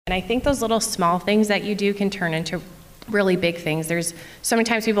And I think those little small things that you do can turn into really big things. There's so many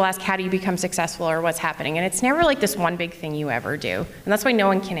times people ask, how do you become successful, or what's happening? And it's never like this one big thing you ever do. And that's why no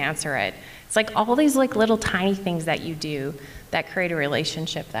one can answer it. It's like all these like little tiny things that you do that create a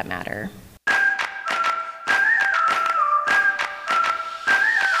relationship that matter.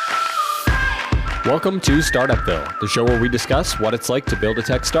 Welcome to Startupville, the show where we discuss what it's like to build a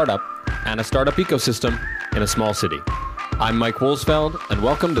tech startup and a startup ecosystem in a small city. I'm Mike Woolsfeld, and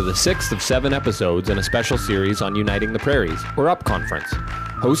welcome to the 6th of 7 episodes in a special series on Uniting the Prairies, or UP Conference,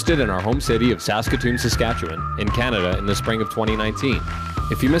 hosted in our home city of Saskatoon, Saskatchewan, in Canada in the spring of 2019.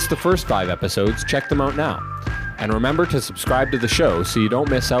 If you missed the first 5 episodes, check them out now. And remember to subscribe to the show so you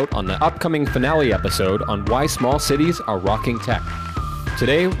don't miss out on the upcoming finale episode on why small cities are rocking tech.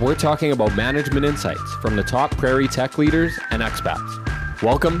 Today, we're talking about management insights from the top prairie tech leaders and expats.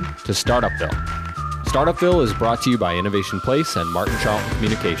 Welcome to Startupville. Startupville is brought to you by Innovation Place and Martin Charlton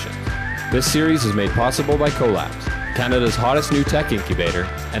Communications. This series is made possible by Colabs, Canada's hottest new tech incubator,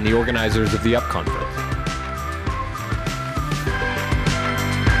 and the organizers of the UP Conference.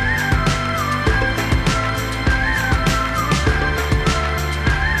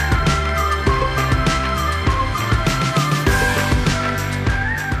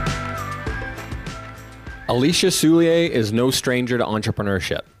 Alicia Soulier is no stranger to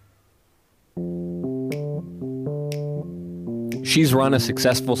entrepreneurship. She's run a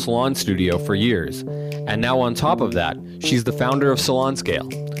successful salon studio for years, and now on top of that, she's the founder of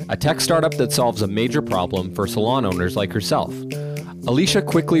SalonScale, a tech startup that solves a major problem for salon owners like herself. Alicia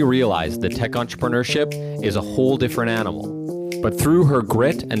quickly realized that tech entrepreneurship is a whole different animal. But through her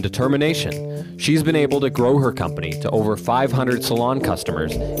grit and determination, she's been able to grow her company to over 500 salon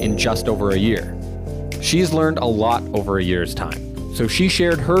customers in just over a year. She's learned a lot over a year's time. So she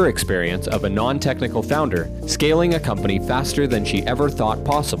shared her experience of a non-technical founder scaling a company faster than she ever thought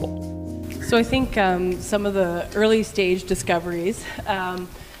possible. So I think some of the early stage discoveries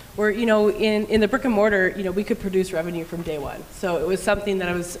were, in the brick and mortar, we could produce revenue from day one. So it was something that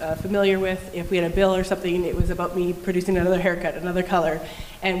I was familiar with. If we had a bill or something, it was about me producing another haircut, another color,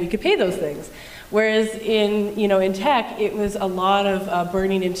 and we could pay those things. Whereas in tech, it was a lot of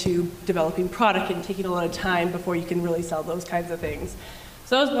burning into developing product and taking a lot of time before you can really sell those kinds of things.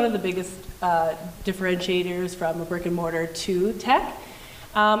 So that was one of the biggest differentiators from a brick and mortar to tech.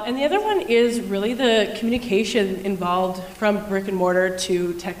 And the other one is really the communication involved from brick and mortar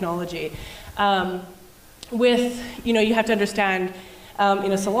to technology. You have to understand,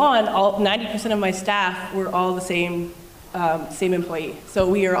 in a salon, 90% of my staff were all the same employee. So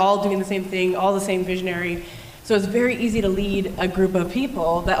we are all doing the same thing, all the same visionary. So it's very easy to lead a group of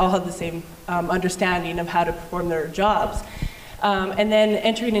people that all have the same understanding of how to perform their jobs. And then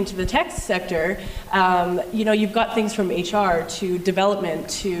entering into the tech sector, you've got things from HR to development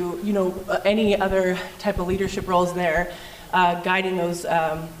to, any other type of leadership roles there, guiding those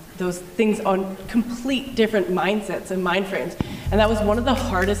things on complete different mindsets and mind frames. And that was one of the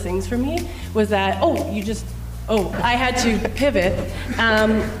hardest things for me, was that, I had to pivot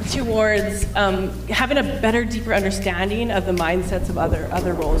towards having a better, deeper understanding of the mindsets of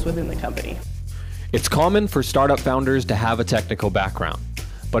other roles within the company. It's common for startup founders to have a technical background,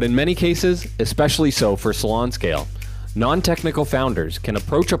 but in many cases, especially so for SalonScale, non-technical founders can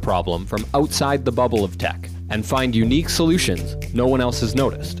approach a problem from outside the bubble of tech and find unique solutions no one else has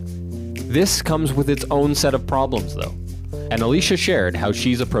noticed. This comes with its own set of problems, though, and Alicia shared how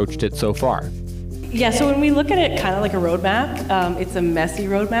she's approached it so far. Yeah, so when we look at it kind of like a roadmap, it's a messy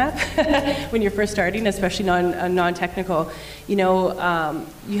roadmap when you're first starting, especially non-technical. You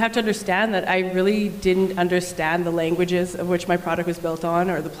have to understand that I really didn't understand the languages of which my product was built on,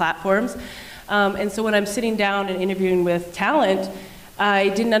 or the platforms. And so when I'm sitting down and interviewing with talent, I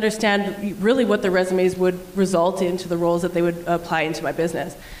didn't understand really what the resumes would result into, the roles that they would apply into my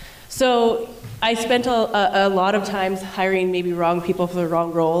business. So I spent a lot of times hiring maybe wrong people for the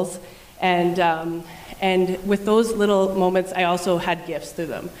wrong roles. And with those little moments, I also had gifts through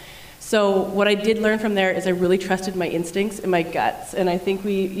them. So what I did learn from there is I really trusted my instincts and my guts. And I think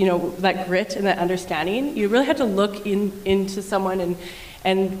that grit and that understanding, you really have to look into someone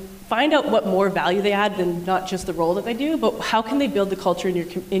and find out what more value they add than not just the role that they do, but how can they build the culture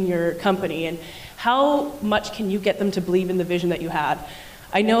in your company, and how much can you get them to believe in the vision that you had.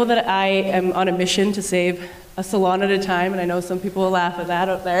 I know that I am on a mission to save a salon at a time, and I know some people will laugh at that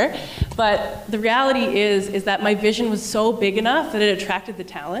out there, but the reality is that my vision was so big enough that it attracted the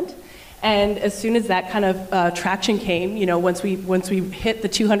talent. And as soon as that kind of traction came, once we hit the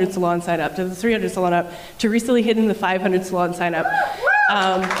 200 salon sign up, to the 300 salon up, to recently hitting the 500 salon sign up,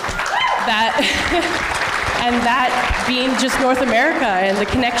 that And that being just North America and the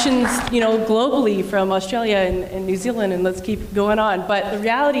connections, globally from Australia and New Zealand, and let's keep going on. But the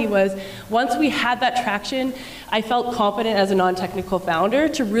reality was, once we had that traction, I felt confident as a non-technical founder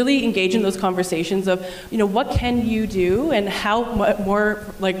to really engage in those conversations of, what can you do and how more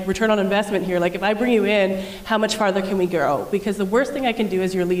return on investment here? Like if I bring you in, how much farther can we go? Because the worst thing I can do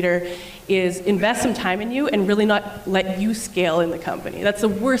as your leader is invest some time in you and really not let you scale in the company. That's the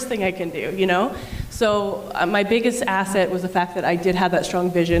worst thing I can do, So my biggest asset was the fact that I did have that strong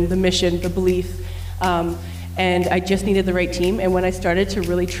vision, the mission, the belief, and I just needed the right team. And when I started to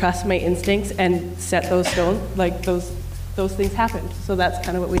really trust my instincts and set those stones, those things happened. So that's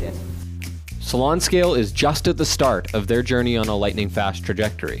kind of what we did. SalonScale is just at the start of their journey on a lightning-fast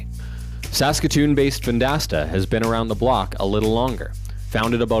trajectory. Saskatoon-based Vendasta has been around the block a little longer,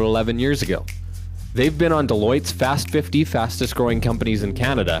 founded about 11 years ago. They've been on Deloitte's Fast 50 fastest growing companies in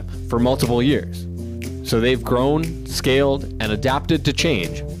Canada for multiple years. So they've grown, scaled, and adapted to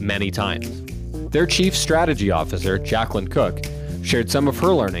change many times. Their Chief Strategy Officer, Jacqueline Cook, shared some of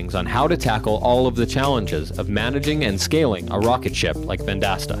her learnings on how to tackle all of the challenges of managing and scaling a rocket ship like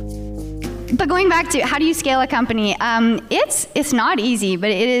Vendasta. But going back to how do you scale a company, it's not easy,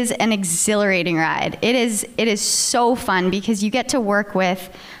 but it is an exhilarating ride. It is so fun because you get to work with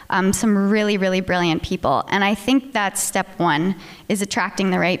some really, really brilliant people. And I think that's step one, is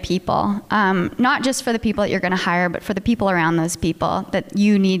attracting the right people. Not just for the people that you're going to hire, but for the people around those people that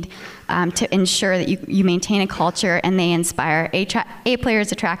you need to ensure that you maintain a culture and they inspire. A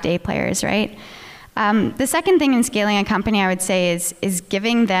players attract A players, right? The second thing in scaling a company, I would say, is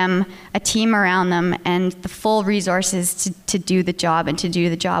giving them a team around them and the full resources to do the job and to do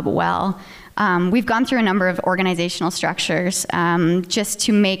the job well. We've gone through a number of organizational structures just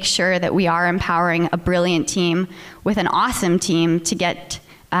to make sure that we are empowering a brilliant team with an awesome team to get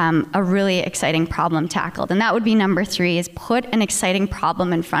a really exciting problem tackled. And that would be number 3, is put an exciting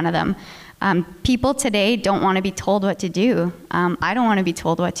problem in front of them. People today don't want to be told what to do. I don't want to be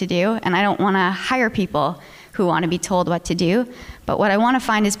told what to do, and I don't want to hire people who want to be told what to do. But what I want to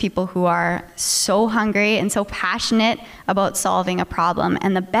find is people who are so hungry and so passionate about solving a problem.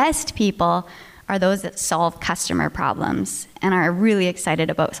 And the best people are those that solve customer problems and are really excited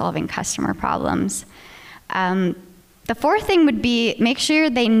about solving customer problems. The fourth thing would be make sure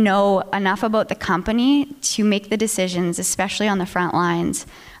they know enough about the company to make the decisions, especially on the front lines.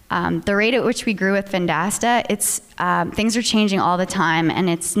 The rate at which we grew with Vendasta, things are changing all the time, and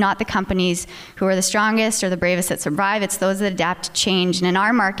it's not the companies who are the strongest or the bravest that survive, it's those that adapt to change. And in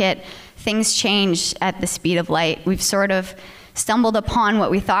our market, things change at the speed of light. We've sort of stumbled upon what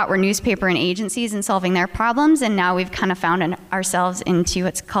we thought were newspaper and agencies and solving their problems, and now we've kind of found ourselves into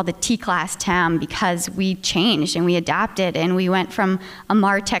what's called the T-class TAM because we changed and we adapted and we went from a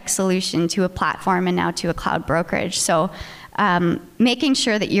MarTech solution to a platform and now to a cloud brokerage. So making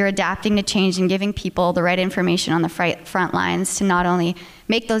sure that you're adapting to change and giving people the right information on the front lines to not only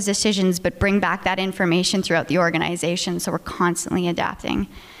make those decisions, but bring back that information throughout the organization, so we're constantly adapting.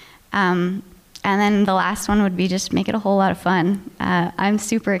 And then the last one would be just make it a whole lot of fun. I'm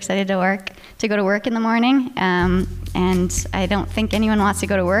super excited to go to work in the morning, and I don't think anyone wants to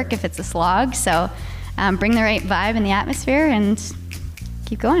go to work if it's a slog, so bring the right vibe and the atmosphere and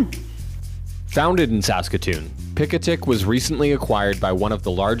keep going. Founded in Saskatoon, Picketic was recently acquired by one of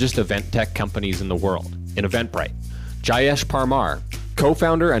the largest event tech companies in the world, in Eventbrite. Jayesh Parmar,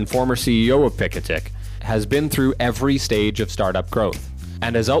 co-founder and former CEO of Picketic, has been through every stage of startup growth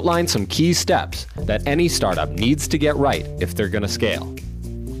and has outlined some key steps that any startup needs to get right if they're going to scale.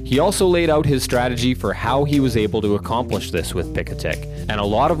 He also laid out his strategy for how he was able to accomplish this with Picketic, and a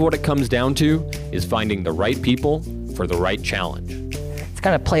lot of what it comes down to is finding the right people for the right challenge. It's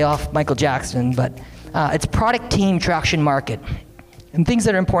kind of play off Michael Jackson, but it's product, team, traction, market, and things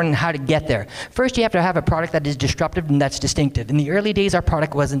that are important, how to get there. First, you have to have a product that is disruptive and that's distinctive. In the early days, our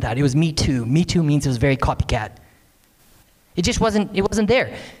product wasn't that. It was Me Too. Me Too means it was very copycat. It just wasn't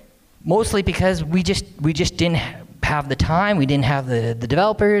there. Mostly because we just didn't have the time, we didn't have the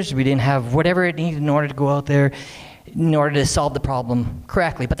developers, we didn't have whatever it needed in order to go out there in order to solve the problem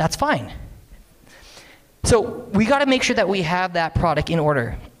correctly, but that's fine. So we got to make sure that we have that product in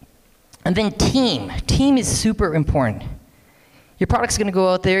order. And then team. Team is super important. Your product's going to go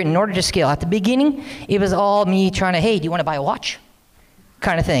out there in order to scale. At the beginning, it was all me trying to, hey, do you want to buy a watch?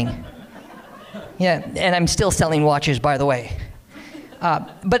 Kind of thing. Yeah, and I'm still selling watches, by the way.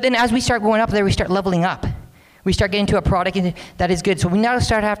 But then as we start going up there, we start leveling up. We start getting to a product that is good. So we now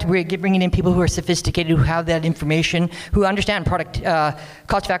start to have to bringing in people who are sophisticated, who have that information, who understand product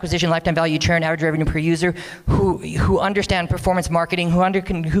cost of acquisition, lifetime value, churn, average revenue per user, who understand performance marketing,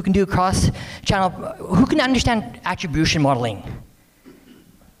 who can do cross-channel, who can understand attribution modeling,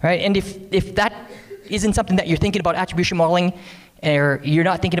 right? And if that isn't something that you're thinking about attribution modeling, or you're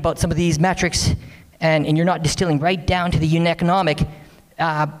not thinking about some of these metrics, and you're not distilling right down to the unit economic,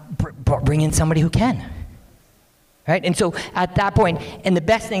 bring in somebody who can. Right? And so at that point, and the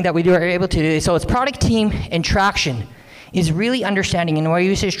best thing that we are able to do, so it's product team and traction, is really understanding, and what I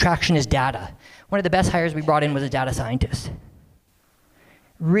use as traction is data. One of the best hires we brought in was a data scientist.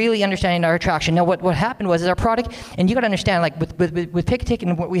 Really understanding our traction. Now what happened was our product, and you got to understand, like with Pick-A-Tick,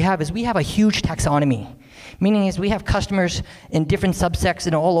 and what we have is we have a huge taxonomy. Meaning is we have customers in different subsects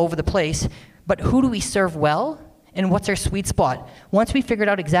and all over the place, but who do we serve well? And what's our sweet spot? Once we figured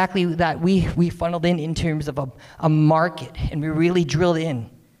out exactly that, we funneled in terms of a market, and we really drilled in.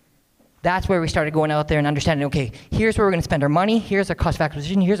 That's where we started going out there and understanding, okay, here's where we're going to spend our money, here's our cost of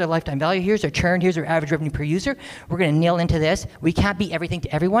acquisition, here's our lifetime value, here's our churn, here's our average revenue per user. We're going to nail into this. We can't be everything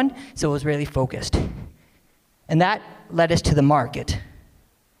to everyone, so it was really focused. And that led us to the market.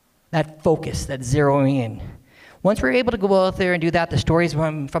 That focus, that zeroing in. Once we were able to go out there and do that, the stories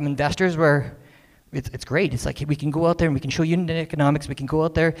from investors were, it's great. It's like we can go out there and we can show unit economics. We can go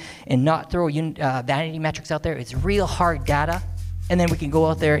out there and not throw vanity metrics out there. It's real hard data. And then we can go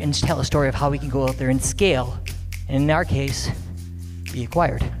out there and tell a story of how we can go out there and scale. And in our case, be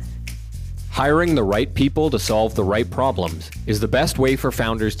acquired. Hiring the right people to solve the right problems is the best way for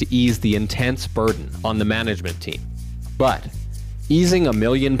founders to ease the intense burden on the management team. But easing a £1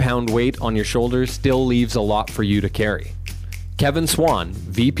 million weight on your shoulders still leaves a lot for you to carry. Kevin Swan,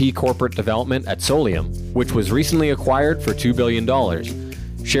 VP Corporate Development at Solium, which was recently acquired for $2 billion,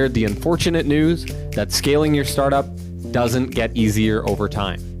 shared the unfortunate news that scaling your startup doesn't get easier over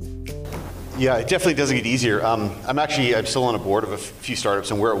time. Yeah, it definitely doesn't get easier. I'm still on a board of a few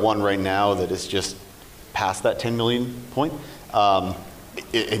startups, and we're at one right now that is just past that 10 million point. And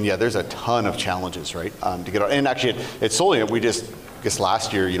yeah, there's a ton of challenges, right, to get on. And actually at Solium, we just, I guess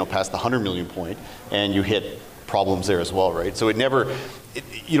last year, passed the 100 million point, and you hit problems there as well, right? So it never,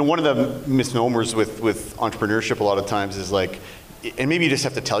 one of the misnomers with entrepreneurship a lot of times is like, and maybe you just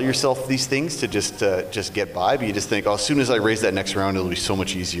have to tell yourself these things to just get by, but you just think, oh, as soon as I raise that next round, it'll be so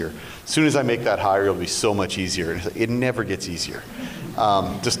much easier. As soon as I make that hire, it'll be so much easier. It never gets easier.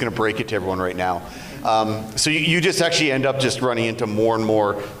 Just gonna break it to everyone right now. So you just actually end up just running into more and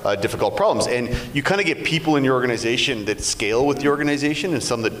more difficult problems. And you kind of get people in your organization that scale with the organization and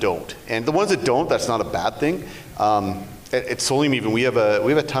some that don't. And the ones that don't, that's not a bad thing. At Solium even, we have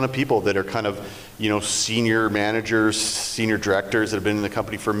a ton of people that are kind of, senior managers, senior directors that have been in the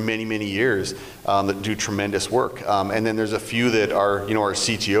company for many, many years that do tremendous work. And then there's a few that are, our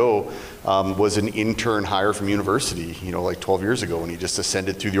CTO was an intern hire from university, like 12 years ago, and he just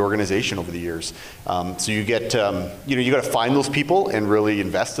ascended through the organization over the years. So you get, you got to find those people and really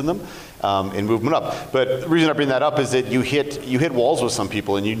invest in them and move them up. But the reason I bring that up is that you hit walls with some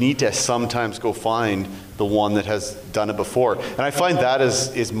people, and you need to sometimes go find the one that has done it before. And I find that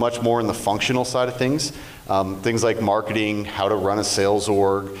is much more in the functional side of things. Things like marketing, how to run a sales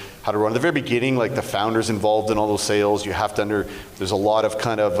org, how to run at the very beginning, like the founders involved in all those sales. You have to there's a lot of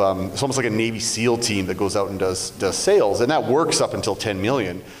kind of, it's almost like a Navy SEAL team that goes out and does sales, and that works up until 10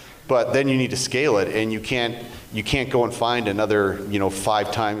 million. But then you need to scale it, and you can't go and find another,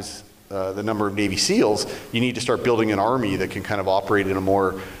 5 times the number of Navy SEALs. You need to start building an army that can kind of operate in a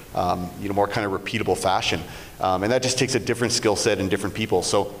more, more kind of repeatable fashion. And that just takes a different skill set and different people.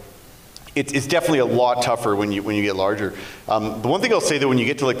 So it's definitely a lot tougher when you get larger. The one thing I'll say that when you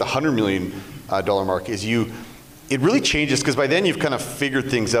get to like the $100 million mark is it really changes, because by then you've kind of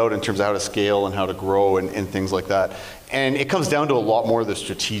figured things out in terms of how to scale and how to grow and things like that. And it comes down to a lot more of the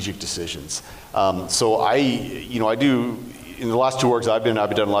strategic decisions. So I do, in the last 2 orgs I've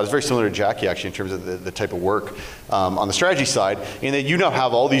done a lot. It's very similar to Jackie actually in terms of the type of work on the strategy side, in that you now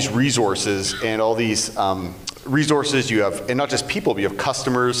have all these resources and all these resources you have, and not just people, but you have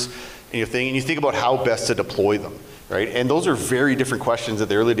customers and you think about how best to deploy them, right? And those are very different questions at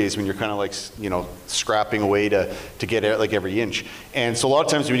the early days when you're kind of like, scrapping away to get like every inch. And so a lot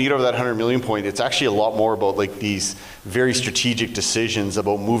of times when you get over that 100 million point, it's actually a lot more about like these very strategic decisions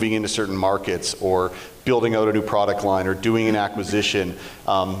about moving into certain markets or building out a new product line or doing an acquisition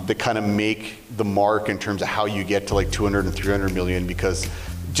that kind of make the mark in terms of how you get to like 200 and 300 million, because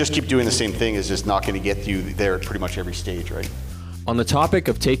just keep doing the same thing is just not going to get you there at pretty much every stage, right? On the topic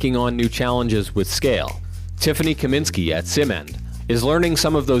of taking on new challenges with scale, Tiffany Kaminsky at SimEnd is learning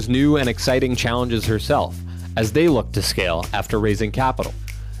some of those new and exciting challenges herself as they look to scale after raising capital.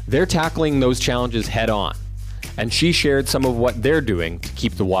 They're tackling those challenges head on, and she shared some of what they're doing to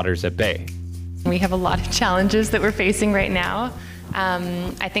keep the waters at bay. We have a lot of challenges that we're facing right now.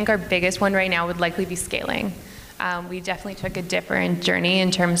 I think our biggest one right now would likely be scaling. We definitely took a different journey in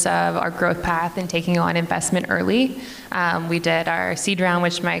terms of our growth path and taking on investment early. We did our seed round,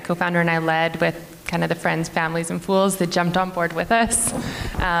 which my co-founder and I led with kind of the friends, families, and fools that jumped on board with us.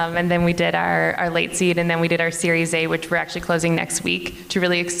 And then we did our late seed, and then we did our Series A, which we're actually closing next week to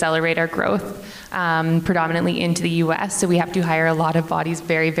really accelerate our growth, predominantly into the US. So we have to hire a lot of bodies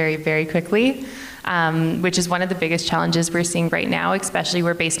very, very, very quickly. Which is one of the biggest challenges we're seeing right now, especially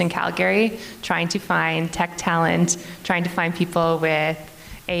we're based in Calgary, trying to find tech talent, trying to find people with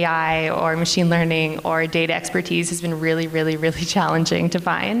AI or machine learning or data expertise has been really, really, really challenging to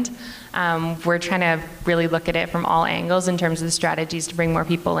find. We're trying to really look at it from all angles in terms of the strategies to bring more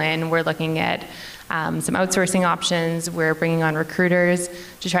people in. We're looking at some outsourcing options. We're bringing on recruiters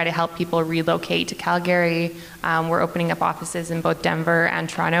to try to help people relocate to Calgary. We're opening up offices in both Denver and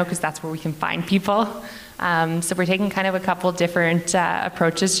Toronto because that's where we can find people. So we're taking kind of a couple different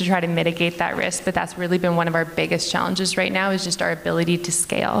approaches to try to mitigate that risk, but that's really been one of our biggest challenges right now is just our ability to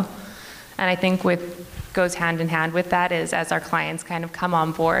scale. And I think what goes hand in hand with that is as our clients kind of come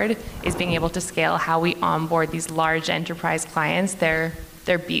on board is being able to scale how we onboard these large enterprise clients. They're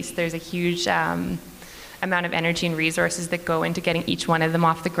beasts. There's a huge amount of energy and resources that go into getting each one of them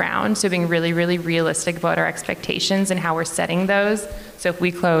off the ground. So being really, really realistic about our expectations and how we're setting those. So if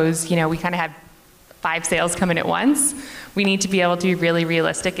we close, we kind of have 5 sales come in at once. We need to be able to be really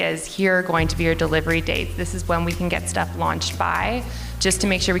realistic as here are going to be our delivery dates. This is when we can get stuff launched by, just to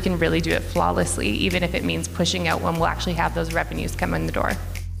make sure we can really do it flawlessly, even if it means pushing out when we'll actually have those revenues come in the door.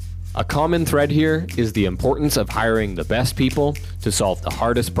 A common thread here is the importance of hiring the best people to solve the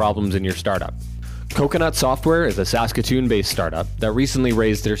hardest problems in your startup. Coconut Software is a Saskatoon-based startup that recently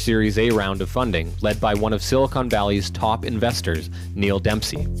raised their Series A round of funding, led by one of Silicon Valley's top investors, Neil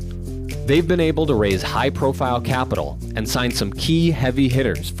Dempsey. They've been able to raise high-profile capital and sign some key heavy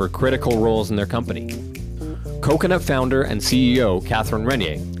hitters for critical roles in their company. Coconut founder and CEO Catherine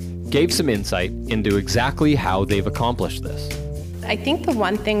Renier gave some insight into exactly how they've accomplished this. I think the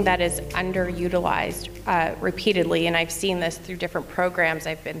one thing that is underutilized repeatedly, and I've seen this through different programs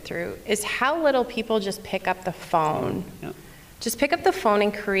I've been through, is how little people just pick up the phone. Yep. Just pick up the phone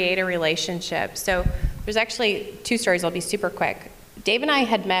and create a relationship. So there's actually 2 stories, I'll be super quick. Dave and I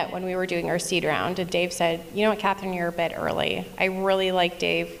had met when we were doing our seed round, and Dave said, you know what, Catherine, you're a bit early. I really like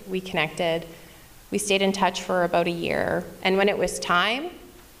Dave. We connected. We stayed in touch for about a year. And when it was time,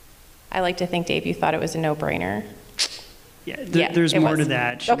 I like to think, Dave, you thought it was a no-brainer. Yeah, there's more to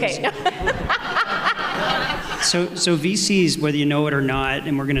that. Okay. So VCs, whether you know it or not,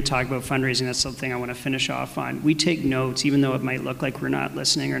 and we're going to talk about fundraising, that's something I want to finish off on. We take notes, even though it might look like we're not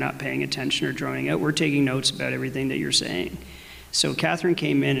listening or not paying attention or droning out. We're taking notes about everything that you're saying. So Catherine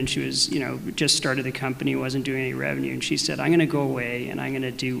came in and she was, just started the company, wasn't doing any revenue, and she said, I'm going to go away and I'm going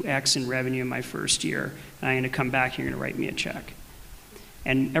to do X in revenue in my first year, and I'm going to come back and you're going to write me a check.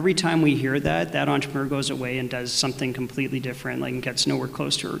 And every time we hear that, that entrepreneur goes away and does something completely different, like gets nowhere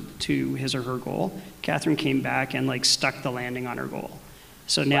close to his or her goal. Catherine came back and stuck the landing on her goal.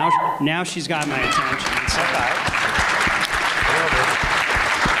 So now she's got my attention. So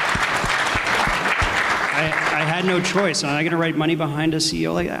I had no choice. Am I going to write money behind a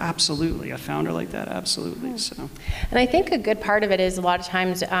CEO like that? Absolutely. A founder like that? Absolutely. So. And I think a good part of it is a lot of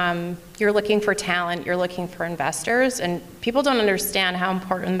times you're looking for talent, you're looking for investors, and people don't understand how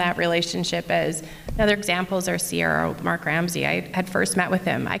important that relationship is. Another example is our CRO, Mark Ramsey. I had first met with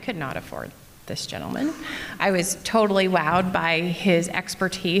him. I could not afford this gentleman. I was totally wowed by his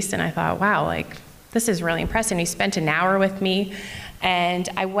expertise, and I thought, wow, this is really impressive. And he spent an hour with me. And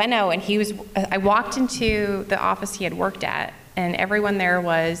I went out and I walked into the office he had worked at, and everyone there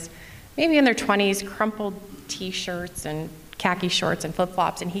was maybe in their 20s, crumpled t-shirts and khaki shorts and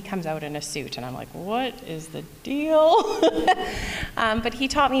flip-flops, and he comes out in a suit, and I'm like, what is the deal? But he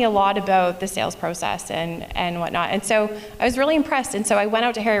taught me a lot about the sales process and whatnot, and so I was really impressed, and so I went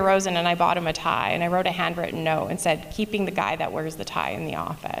out to Harry Rosen and I bought him a tie, and I wrote a handwritten note and said, keeping the guy that wears the tie in the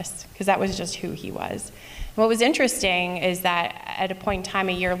office, because that was just who he was. What was interesting is that at a point in time,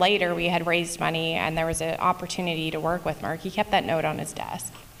 a year later, we had raised money and there was an opportunity to work with Mark. He kept that note on his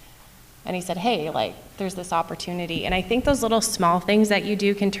desk. And he said, hey, there's this opportunity. And I think those little small things that you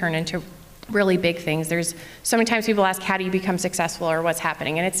do can turn into really big things. There's so many times people ask, how do you become successful or what's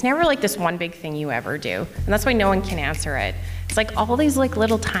happening? And it's never this one big thing you ever do. And that's why no one can answer it. It's all these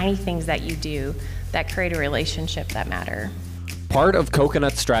little tiny things that you do that create a relationship that matter. Part of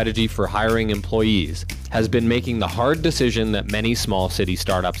Coconut's strategy for hiring employees has been making the hard decision that many small city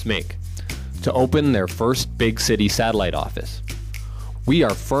startups make, to open their first big city satellite office. We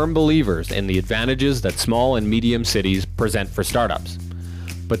are firm believers in the advantages that small and medium cities present for startups.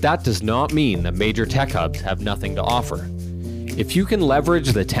 But that does not mean that major tech hubs have nothing to offer. If you can leverage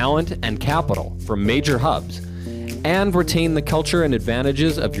the talent and capital from major hubs and retain the culture and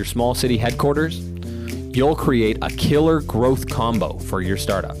advantages of your small city headquarters, you'll create a killer growth combo for your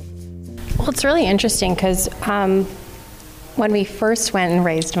startup. Well, it's really interesting because when we first went and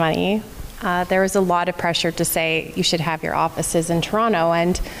raised money, there was a lot of pressure to say you should have your offices in Toronto,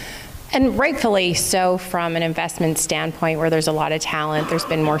 and rightfully so from an investment standpoint where there's a lot of talent. There's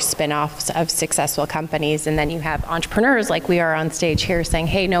been more spin-offs of successful companies, and then you have entrepreneurs like we are on stage here saying,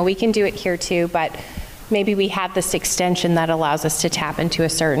 hey, no, we can do it here too, but maybe we have this extension that allows us to tap into a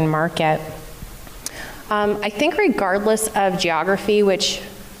certain market. I think regardless of geography, which,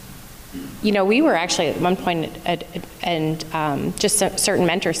 you know, we were actually at one point, and just certain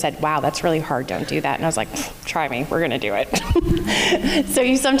mentors said, wow, that's really hard, don't do that. And I was like, try me, we're gonna do it. So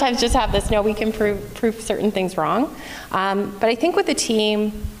you sometimes just have this, no, we can prove certain things wrong. But I think with the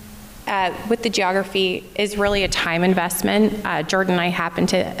team, with the geography is really a time investment. Jordan and I happened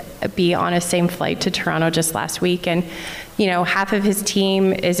to be on a same flight to Toronto just last week, and you know, half of his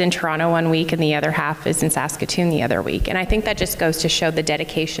team is in Toronto one week and the other half is in Saskatoon the other week. And I think that just goes to show the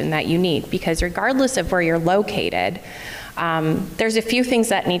dedication that you need, because regardless of where you're located, there's a few things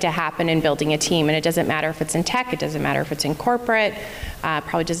that need to happen in building a team, and it doesn't matter if it's in tech, it doesn't matter if it's in corporate,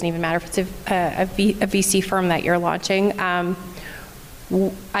 probably doesn't even matter if it's a VC firm that you're launching. I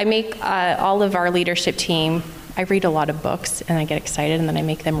make all of our leadership team, I read a lot of books and I get excited, and then I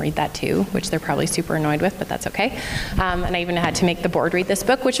make them read that too, which they're probably super annoyed with, but that's okay. And I even had to make the board read this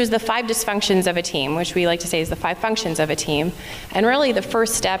book, which was the 5 dysfunctions of a team, which we like to say is the 5 functions of a team. And really the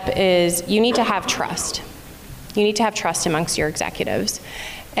first step is you need to have trust. You need to have trust amongst your executives.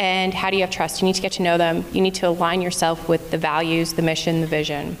 And how do you have trust? You need to get to know them. You need to align yourself with the values, the mission, the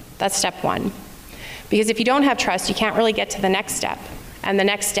vision. That's step 1. Because if you don't have trust, you can't really get to the next step. And the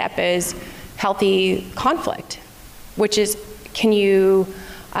next step is healthy conflict, which is, can you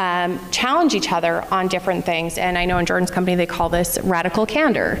challenge each other on different things? And I know in Jordan's company they call this radical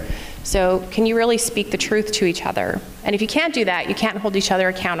candor. So can you really speak the truth to each other? And if you can't do that, you can't hold each other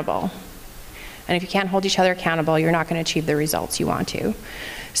accountable. And if you can't hold each other accountable, you're not going to achieve the results you want to.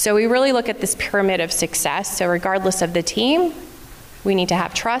 So we really look at this pyramid of success. So regardless of the team, we need to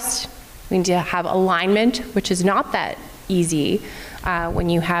have trust. We need to have alignment, which is not that easy when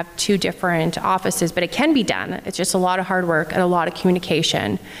you have 2 different offices, but it can be done. It's just a lot of hard work and a lot of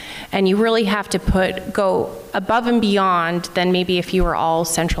communication. And you really have to go above and beyond than maybe if you were all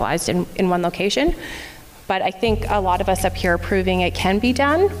centralized in one location. But I think a lot of us up here are proving it can be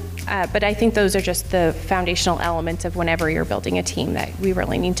done. But I think those are just the foundational elements of whenever you're building a team that we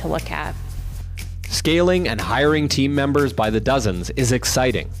really need to look at. Scaling and hiring team members by the dozens is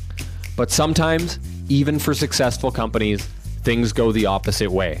exciting. But sometimes, even for successful companies, things go the opposite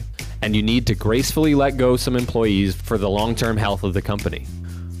way, and you need to gracefully let go some employees for the long-term health of the company.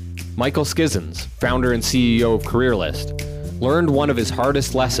 Michael Skizens, founder and CEO of CareerList, learned one of his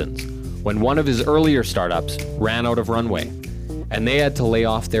hardest lessons when one of his earlier startups ran out of runway, and they had to lay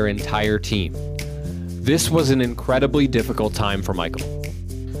off their entire team. This was an incredibly difficult time for Michael,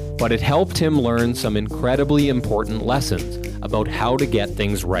 but it helped him learn some incredibly important lessons about how to get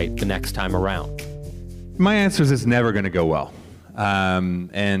things right the next time around. My answer is it's never going to go well,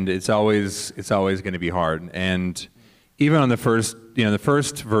 and it's always going to be hard. And even on the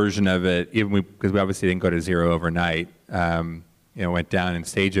first version of it, because we obviously didn't go to zero overnight, went down in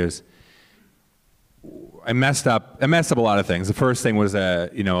stages. I messed up a lot of things. The first thing was a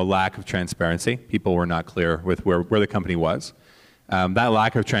lack of transparency. People were not clear with where the company was. That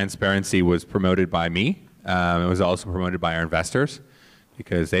lack of transparency was promoted by me. It was also promoted by our investors,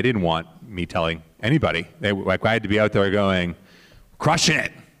 because they didn't want me telling anybody. I had to be out there going, crushing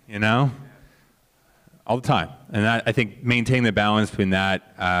it, all the time. And I think maintaining the balance between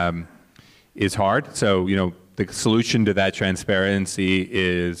that is hard. So, the solution to that transparency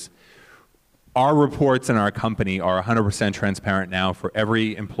is our reports in our company are 100% transparent now for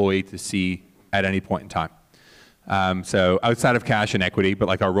every employee to see at any point in time. So outside of cash and equity, but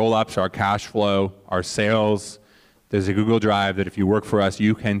like our roll-ups, our cash flow, our sales, there's a Google Drive that if you work for us,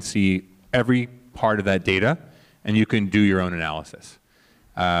 you can see every part of that data, and you can do your own analysis.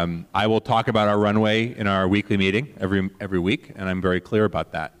 I will talk about our runway in our weekly meeting every week, and I'm very clear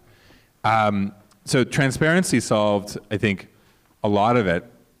about that. So transparency solved, I think, a lot of it.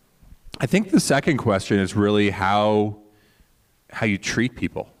 I think the second question is really how how you treat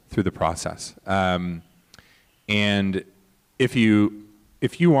people through the process. And if you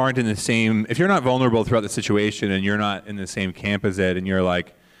aren't in the same, if you're not vulnerable throughout the situation and you're not in the same camp as it, and you're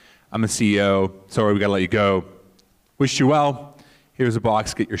like, I'm a CEO, sorry, we gotta let you go. Wish you well. Here's a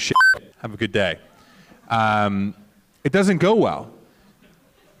box, get your shit. Have a good day. It doesn't go well.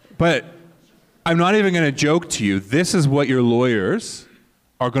 But I'm not even gonna joke to you, this is what your lawyers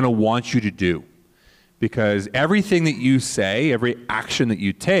are gonna want you to do. Because everything that you say, every action that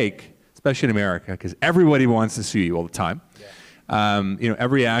you take, especially in America, because everybody wants to sue you all the time.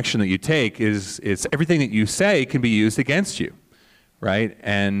 Every action that you take is everything that you say can be used against you, right?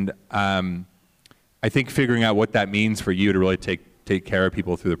 And I think figuring out what that means for you to really take care of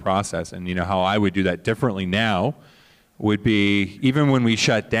people through the process, and how I would do that differently now would be, even when we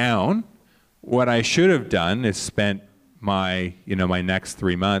shut down, what I should have done is spent my next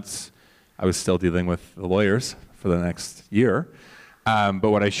 3 months. I was still dealing with the lawyers for the next year. But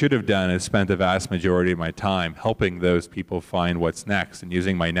what I should have done is spent the vast majority of my time helping those people find what's next and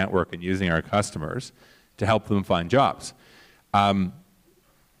using my network and using our customers to help them find jobs. I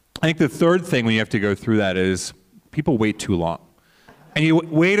think the third thing when you have to go through that is people wait too long. And you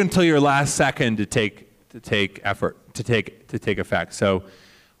wait until your last second to take effect. So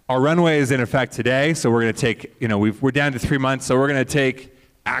our runway is in effect today, so we're going to take, we're down to 3 months, so we're going to take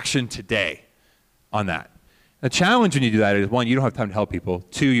action today on that. The challenge when you do that is, one, you don't have time to help people.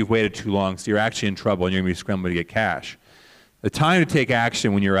 Two, you've waited too long, so you're actually in trouble and you're going to be scrambling to get cash. The time to take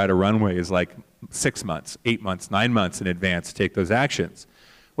action when you're at a runway is like 6 months, 8 months, 9 months in advance to take those actions,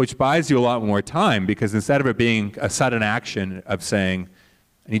 which buys you a lot more time, because instead of it being a sudden action of saying,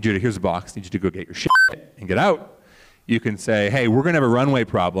 I need you to, here's a box, I need you to go get your shit and get out, you can say, hey, we're going to have a runway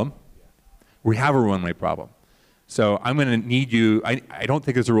problem. We have a runway problem. So I'm going to need you, I don't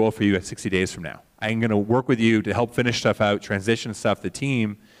think there's a role for you at 60 days from now. I'm going to work with you to help finish stuff out, transition stuff, the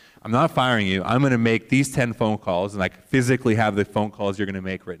team. I'm not firing you. I'm going to make these 10 phone calls, and like physically have the phone calls you're going to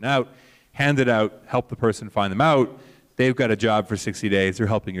make written out, hand it out, help the person find them out. They've got a job for 60 days. They're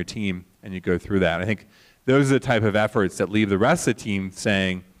helping your team, and you go through that. I think those are the type of efforts that leave the rest of the team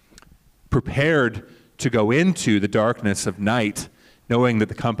saying, prepared to go into the darkness of night, knowing that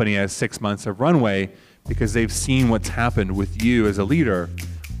the company has 6 months of runway, because they've seen what's happened with you as a leader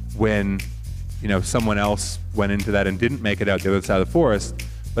when someone else went into that and didn't make it out the other side of the forest,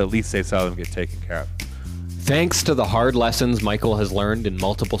 but at least they saw them get taken care of. Thanks to the hard lessons Michael has learned in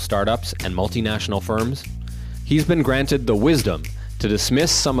multiple startups and multinational firms, he's been granted the wisdom to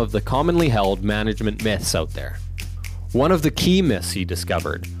dismiss some of the commonly held management myths out there. One of the key myths he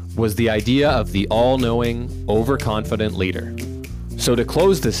discovered was the idea of the all-knowing, overconfident leader. So to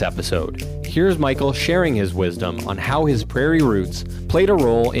close this episode, here's Michael sharing his wisdom on how his prairie roots played a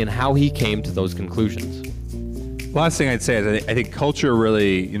role in how he came to those conclusions. Last thing I'd say is I think culture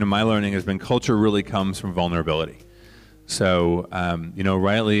really, my learning has been culture really comes from vulnerability. So,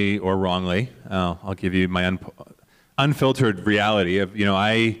 rightly or wrongly, I'll give you my unfiltered reality of,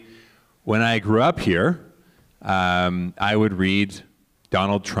 when I grew up here, I would read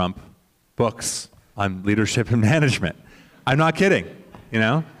Donald Trump books on leadership and management. I'm not kidding,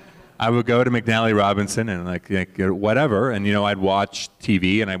 I would go to McNally Robinson and whatever, and I'd watch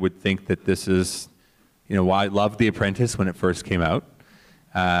TV and I would think that this is, why I loved The Apprentice when it first came out,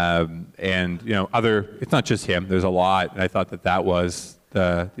 and it's not just him. There's a lot, and I thought that was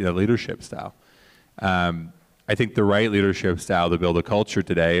the leadership style. I think the right leadership style to build a culture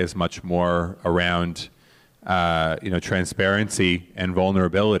today is much more around, transparency and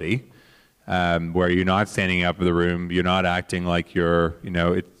vulnerability. Where you're not standing up in the room, you're not acting like you're,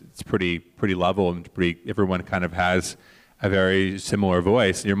 it's pretty level and everyone kind of has a very similar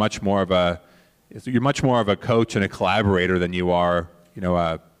voice. You're much more of a coach and a collaborator than you are,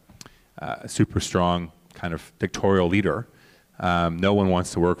 a super strong kind of dictatorial leader. No one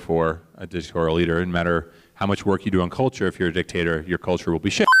wants to work for a dictatorial leader. No matter how much work you do on culture, if you're a dictator, your culture will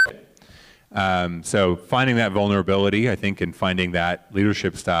be shit. So finding that vulnerability, I think, and finding that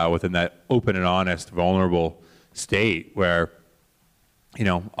leadership style within that open and honest, vulnerable state where,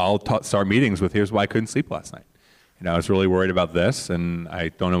 I'll start meetings with, here's why I couldn't sleep last night. I was really worried about this, and I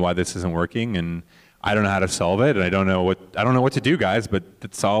don't know why this isn't working, and I don't know how to solve it, and I don't know what to do, guys, but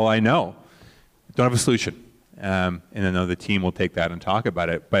that's all I know. Don't have a solution. And then the team will take that and talk about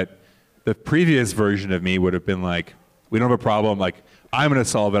it. But the previous version of me would have been like, we don't have a problem, I'm going to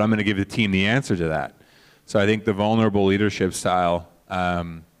solve it. I'm going to give the team the answer to that. So I think the vulnerable leadership style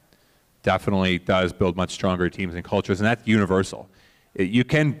definitely does build much stronger teams and cultures, and that's universal. You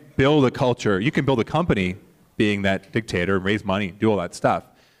can build a culture, you can build a company being that dictator, raise money, do all that stuff.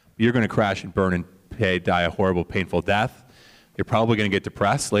 But you're going to crash and burn and die a horrible, painful death. You're probably going to get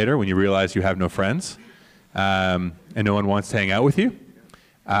depressed later when you realize you have no friends, and no one wants to hang out with you.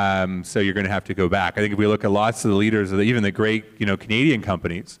 So you're going to have to go back. I think if we look at lots of the leaders, even the great Canadian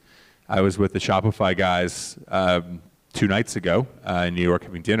companies, I was with the Shopify guys 2 nights ago in New York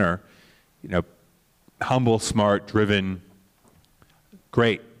having dinner. Humble, smart, driven,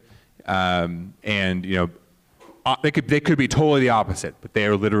 great, and they could be totally the opposite, but they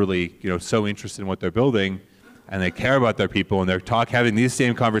are literally so interested in what they're building, and they care about their people, and they're having these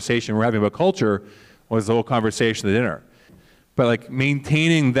same conversation we're having about culture was the whole conversation at dinner. But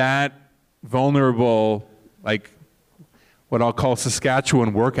maintaining that vulnerable, what I'll call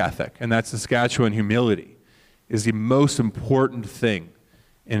Saskatchewan work ethic, and that Saskatchewan humility, is the most important thing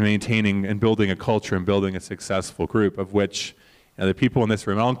in maintaining and building a culture and building a successful group, of which the people in this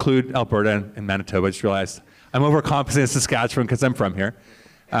room, I'll include Alberta and Manitoba. I just realized I'm overcompensating Saskatchewan because I'm from here.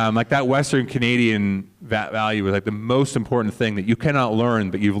 That Western Canadian value is the most important thing that you cannot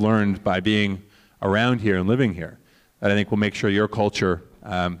learn, but you've learned by being around here and living here. That I think will make sure your culture,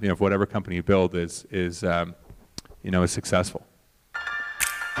 of whatever company you build, is successful.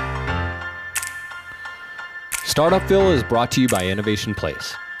 Startupville is brought to you by Innovation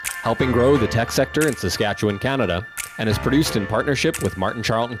Place, helping grow the tech sector in Saskatchewan, Canada, and is produced in partnership with Martin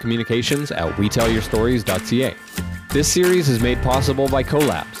Charlton Communications at WeTellYourStories.ca. This series is made possible by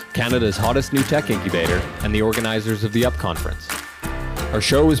Colabs, Canada's hottest new tech incubator, and the organizers of the UP Conference. Our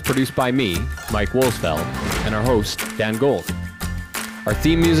show is produced by me, Mike Woolsfeld, and our host, Dan Gold. Our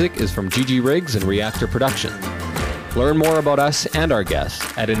theme music is from Gigi Riggs and Reactor Productions. Learn more about us and our guests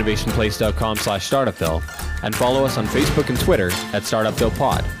at innovationplace.com/startupville, and follow us on Facebook and Twitter at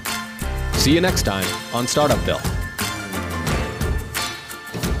StartupvillePod. See you next time on Startupville.